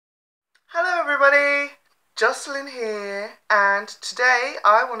Hello everybody, Jocelyn here, and today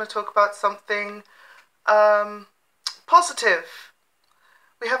I want to talk about something positive.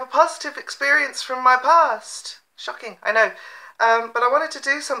 We have a positive experience from my past. Shocking, I know. But I wanted to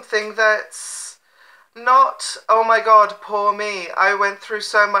do something that's not, oh my god, poor me, I went through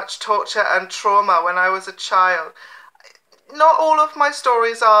so much torture and trauma when I was a child. Not all of my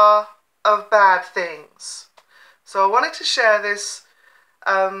stories are of bad things. So I wanted to share this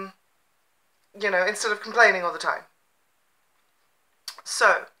instead of complaining all the time.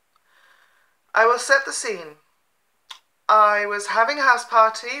 So, I will set the scene. I was having a house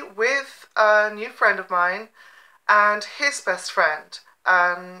party with a new friend of mine and his best friend.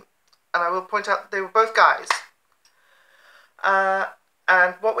 And I will point out that they were both guys.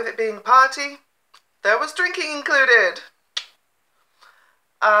 And what with it being a party, there was drinking included.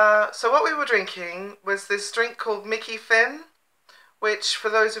 So what we were drinking was this drink called Mickey Finn, which, for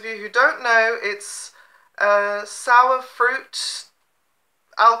those of you who don't know, it's a sour fruit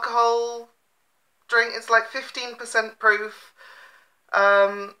alcohol drink. It's like 15% proof.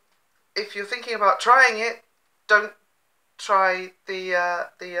 If you're thinking about trying it, don't try the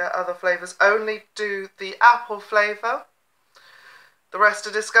other flavours. Only do the apple flavour. The rest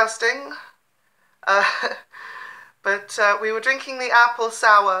are disgusting. But we were drinking the apple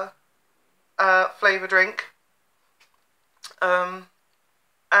sour flavour drink.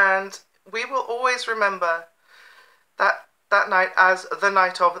 And we will always remember that night as the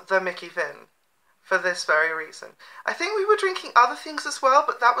night of the Mickey Finn, for this very reason. I think we were drinking other things as well,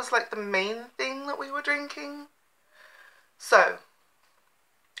 but that was like the main thing that we were drinking. So,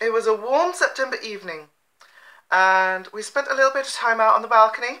 it was a warm September evening, and we spent a little bit of time out on the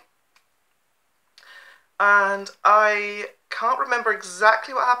balcony. And I can't remember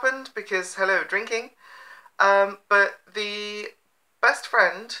exactly what happened because, hello, drinking. But the best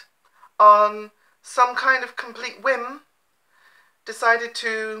friend, on some kind of complete whim, decided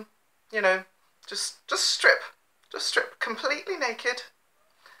to, just strip completely naked.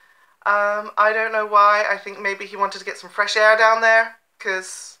 I don't know why. I think maybe he wanted to get some fresh air down there,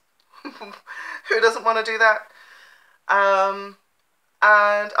 because who doesn't want to do that? And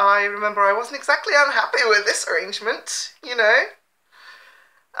I remember I wasn't exactly unhappy with this arrangement,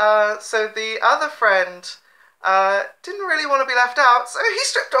 So the other friend didn't really want to be left out, so he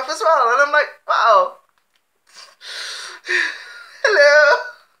stripped off as well. And I'm like, wow. Hello.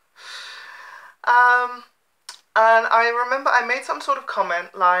 And I remember I made some sort of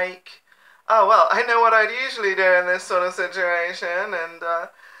comment like, oh, well, I know what I'd usually do in this sort of situation. And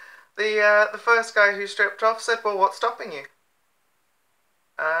the first guy who stripped off said, well, what's stopping you?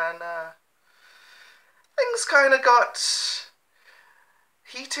 And things kind of got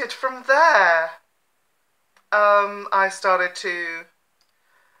heated from there. I started to,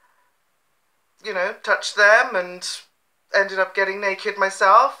 touch them and ended up getting naked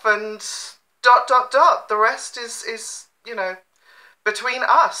myself, and ... The rest is between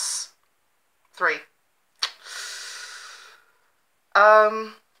us three.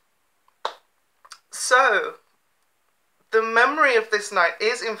 So, the memory of this night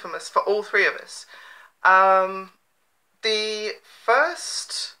is infamous for all three of us. The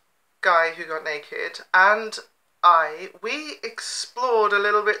first guy who got naked and we explored a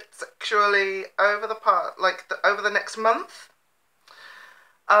little bit sexually over the next month.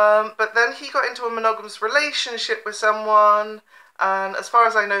 But then he got into a monogamous relationship with someone, and as far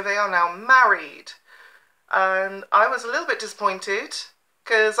as I know, they are now married. And I was a little bit disappointed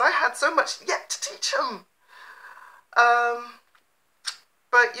because I had so much yet to teach him.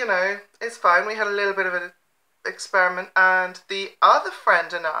 But it's fine. We had a little bit of an experiment, and the other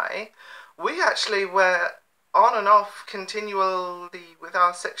friend and we actually were on and off continually with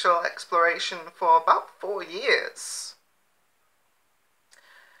our sexual exploration for about 4 years.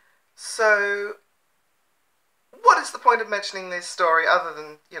 So, what is the point of mentioning this story other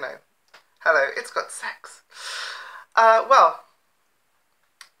than, hello, it's got sex. Well,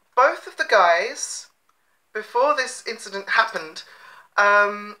 both of the guys, before this incident happened,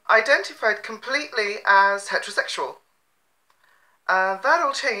 identified completely as heterosexual. That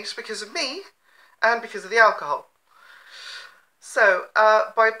all changed because of me and because of the alcohol. So,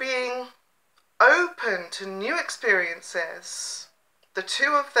 by being open to new experiences, the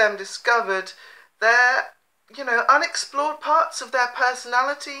two of them discovered their, unexplored parts of their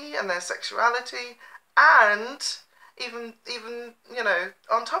personality and their sexuality, and even,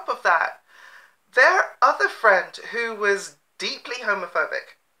 on top of that, their other friend, who was deeply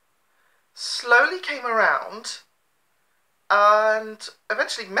homophobic, slowly came around and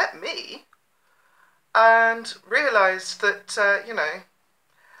eventually met me and realised that,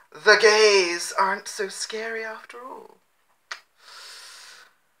 the the gays aren't so scary after all.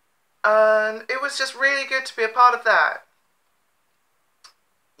 And it was just really good to be a part of that.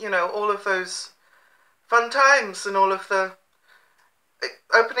 You know, all of those fun times and all of the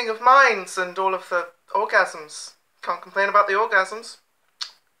opening of minds and all of the orgasms. Can't complain about the orgasms,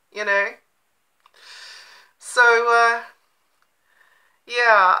 you know. So,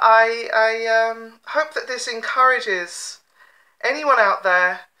 yeah, I hope that this encourages anyone out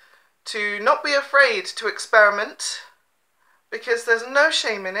there to not be afraid to experiment, because there's no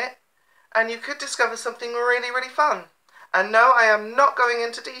shame in it, and you could discover something really, really fun. And no, I am not going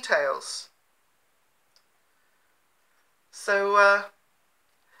into details. So,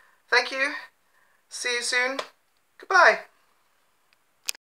 thank you. See you soon. Goodbye.